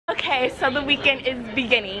Okay, so the weekend is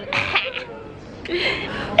beginning.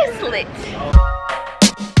 It's lit.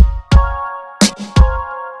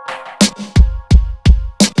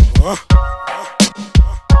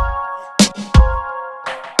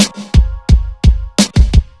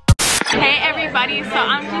 Hey everybody, so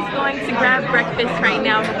I'm just going to grab breakfast right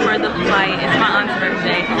now before the flight. It's my aunt's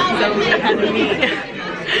birthday, so we had to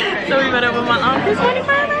meet. So we met up with my aunt for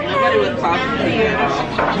 25 minutes.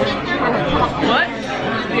 What?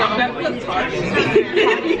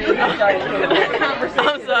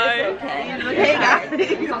 I'm sorry. Hey guys.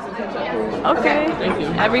 Okay.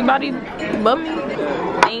 Everybody but me.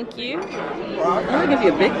 Thank you. I'm gonna give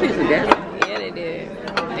you a big piece of that. Yeah, they did.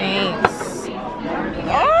 Thanks. Oh,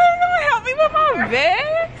 you're gonna help me with my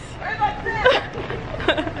bags?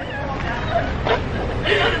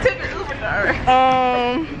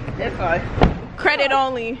 That's fine. Credit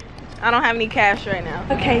only. I don't have any cash right now.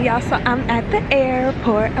 Okay, y'all, so I'm at the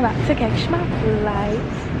airport about to catch my flight.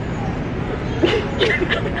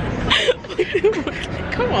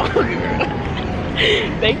 Come on, girl.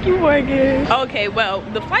 Thank you, Morgan. Okay, well,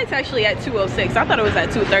 the flight's actually at 2:06. I thought it was at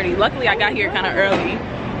 2:30. Luckily, I got here kind of early.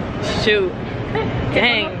 Shoot.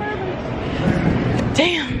 Dang.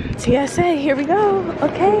 Damn. TSA, here we go.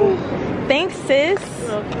 Okay. Thanks, sis.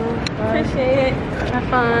 Appreciate it. Have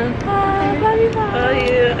fun. Bye. Love you. Bye. Oh,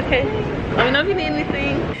 yeah. Okay. Let me know if you need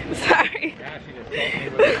anything. Sorry.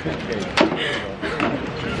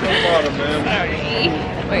 Sorry.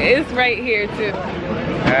 Wait, it's right here, too.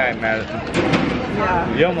 Alright, Madison.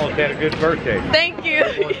 Yeah. You almost had a good birthday. Thank you.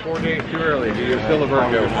 4 days too early. You're still a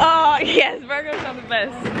Virgo. Oh, yes. Virgos are the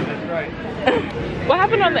best. That's right. What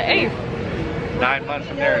happened on the 8th? 9 months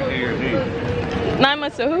from there is New Year's Eve. 9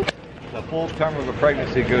 months to who? The full term of a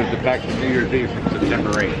pregnancy goes back to New Year's Eve from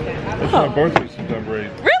September 8th. That's my birthday, September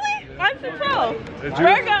 8th. Really? Mine's the 12th. Did you?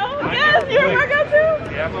 Virgo. Yes, you're a Virgo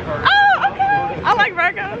too? Yeah, I'm a Virgo. Oh, okay. I like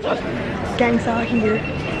Virgos. Gang's all here.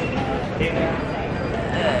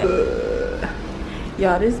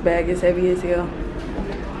 Y'all, this bag is heavy as hell.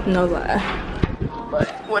 No lie. But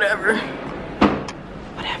whatever.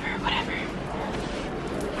 Whatever.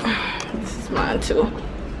 This is mine too.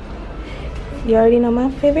 You already know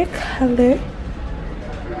my favorite color.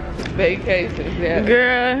 Vacation, yeah.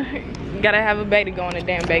 Girl, you gotta have a bag to go on a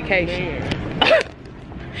damn vacation.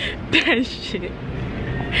 That shit.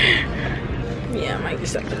 Yeah, I might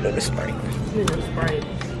just have to do the Sprite. Sprite.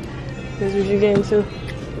 This what you getting to?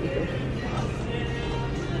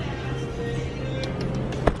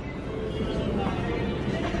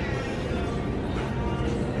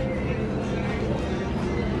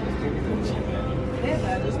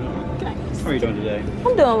 How are you doing today?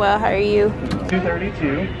 I'm doing well. How are you?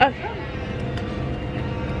 2:32. Okay.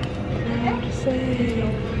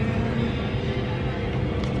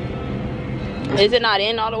 Is it not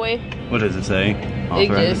in all the way? What does it say? It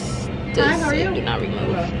just does do not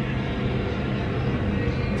remove.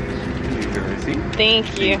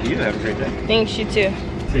 Thank you. You have a great day. Thanks, you too.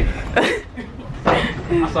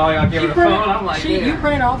 I saw y'all giving a phone. I'm like, You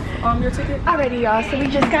printed off your ticket? Alrighty, y'all. So we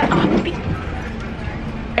just got off the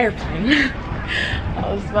airplane.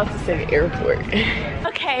 I was about to say airport.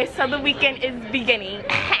 Okay, so the weekend is beginning.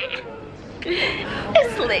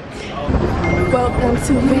 It's lit. Welcome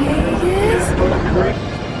to Vegas.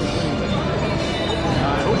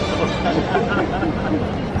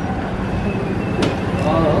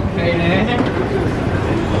 oh, okay then.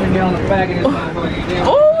 Let me on the back of this motherfucker.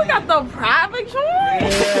 Oh, we got the private joint.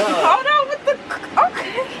 Yeah. Hold on with the.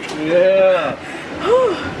 Okay. Yeah.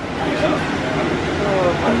 Oh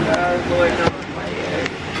my God, boy.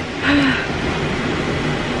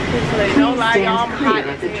 Don't lie, y'all. I'm hot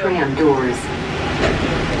Clear as the hell. tram doors.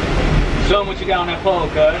 Show them what you got on that pole,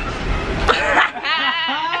 cuz.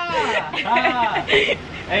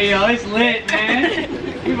 Hey, yo, it's lit,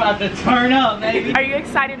 man. We about to turn up, baby. Are you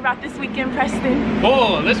excited about this weekend, Preston?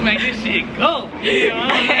 Oh, let's make this shit go. You know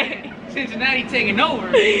what I mean? Cincinnati taking over,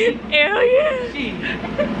 man. Hell yeah. Gee.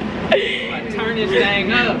 About to turn this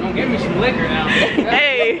thing up. Don't give me some liquor now.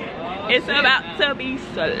 Hey, it's about to be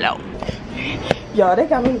slow. Y'all, they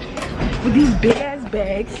got me with these big ass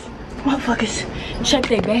bags. Motherfuckers, check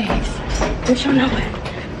their bags. Don't y'all know it?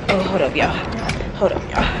 Oh, hold up, y'all. Hold up,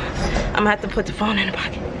 y'all. I'm gonna have to put the phone in the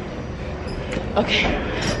pocket.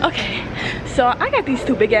 Okay. So I got these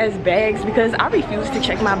two big ass bags because I refuse to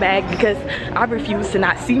check my bag because I refuse to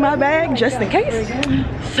not see my bag just in case.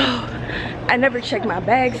 So I never check my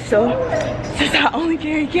bags. So since I only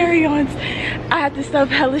carry carry-ons, I have to stuff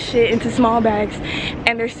hella shit into small bags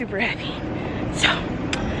and they're super heavy. So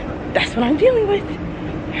that's what I'm dealing with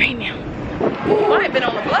right now. I ain't been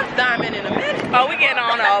on the bus diamond in a minute. Oh, we getting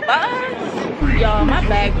on our bus. Y'all, my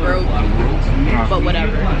bag broke. But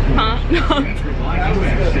whatever. Huh?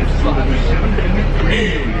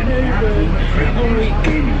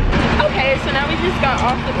 Okay, so now we just got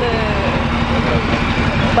off of the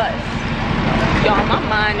bus. Y'all, my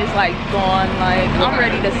mind is like gone. Like, I'm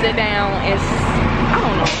ready to sit down and I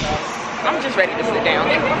don't know. I'm just ready to sit down.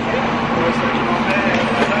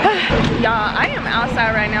 Y'all, I am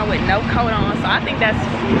outside right now with no coat on, so I think that's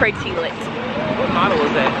pretty lit. What model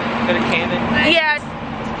is that? Is that a Canon? Yeah.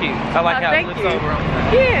 It's cute. I like how it looks over on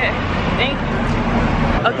that. Yeah, thank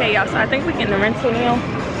you. Okay, y'all, so I think we getting the rental now.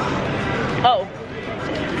 Oh,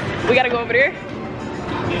 we gotta go over there?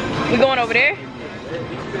 We going over there?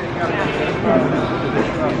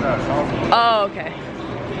 Oh, okay.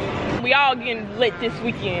 We all getting lit this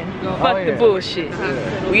weekend. Fuck the bullshit.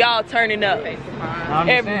 We all turning up.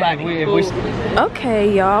 Everybody.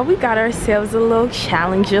 Okay, y'all, we got ourselves a little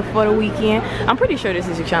challenger for the weekend. I'm pretty sure this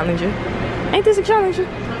is a challenger. Ain't this a challenger?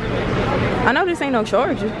 I know this ain't no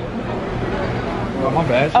charger. Oh, my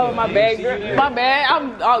bad. Oh, my bad, girl. My bad.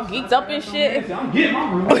 I'm all geeked up and shit. I'm getting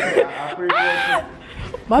my room.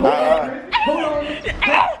 My bad. Go.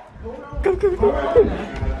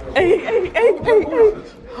 Hey.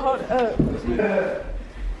 Hold up.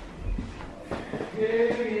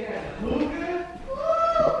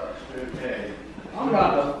 I'm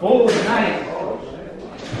about to full tonight.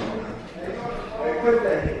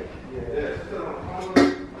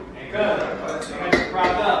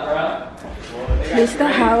 This the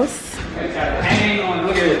house. Hang on,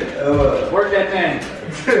 look at it. Work that thing.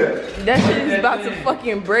 That shit is about to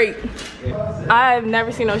fucking break. I've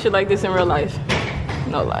never seen no shit like this in real life.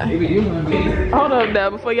 No lie. Hold up, though,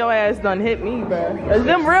 before your ass done hit me, bro. Is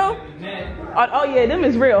them real? Oh yeah, them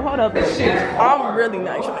is real. Hold up. I'm really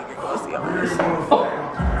not trying to go see all this. Oh,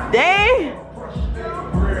 dang.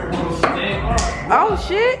 Oh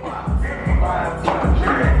shit.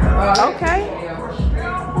 Okay.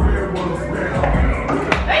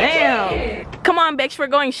 Damn. Come on, bitch, we're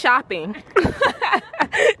going shopping.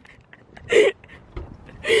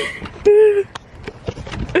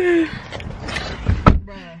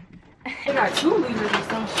 They got 2 liters or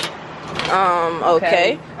some shit.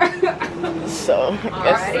 Okay. So, I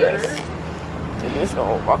guess we're just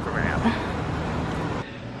gonna walk around.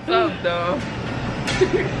 What's up, dog?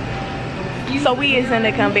 So we is in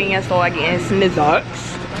the convenience store getting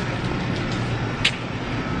snacks.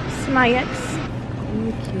 Snacks.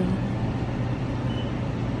 Thank you.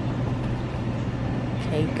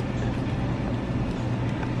 Cake.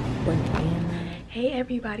 Hey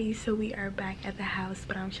everybody, so we are back at the house,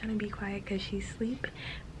 but I'm trying to be quiet because she's asleep.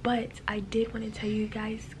 But I did want to tell you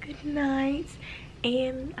guys good night,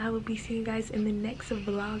 and I will be seeing you guys in the next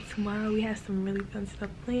vlog tomorrow. We have some really fun stuff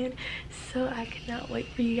planned, so I cannot wait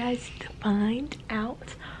for you guys to find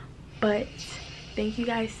out. But thank you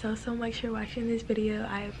guys so much for watching this video.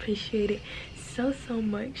 I appreciate it so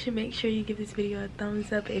much. Make sure you give this video a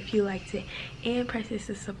thumbs up if you liked it, and press the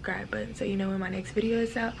subscribe button so you know when my next video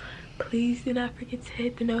is out. Please do not forget to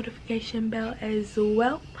hit the notification bell as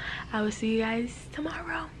well. I will see you guys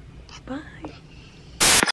tomorrow. Bye.